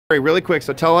Really quick,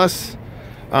 so tell us,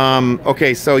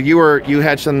 okay, so you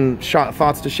had some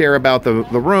thoughts to share about the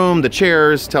room, the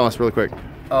chairs. Tell us really quick.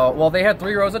 Well, they had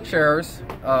 3 rows of chairs,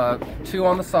 2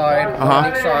 on the side,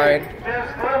 on each side,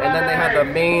 and then they had the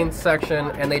main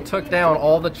section, and they took down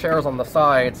all the chairs on the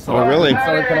sides. So really?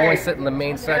 So they can only sit in the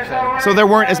main section. So there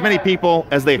weren't as many people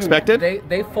as they expected?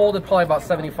 They folded probably about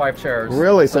 75 chairs.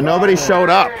 Really? So nobody showed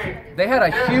up? They had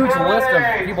a huge list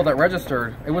of people that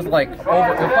registered. It was like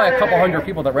probably a couple hundred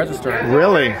people that registered.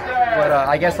 Really? But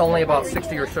I guess only about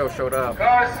 60 or so showed up.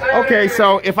 Okay,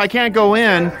 so if I can't go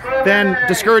in, then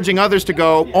discouraging others to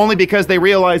go only because they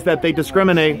realize that they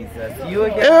discriminate. You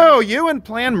again? Ew, you and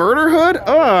Planned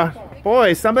Murderhood?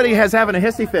 Boy, somebody has having a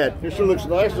hissy fit. It sure looks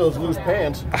nice, those loose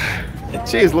pants.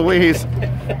 Jeez Louise.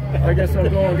 I guess I'm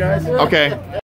going, guys. Okay.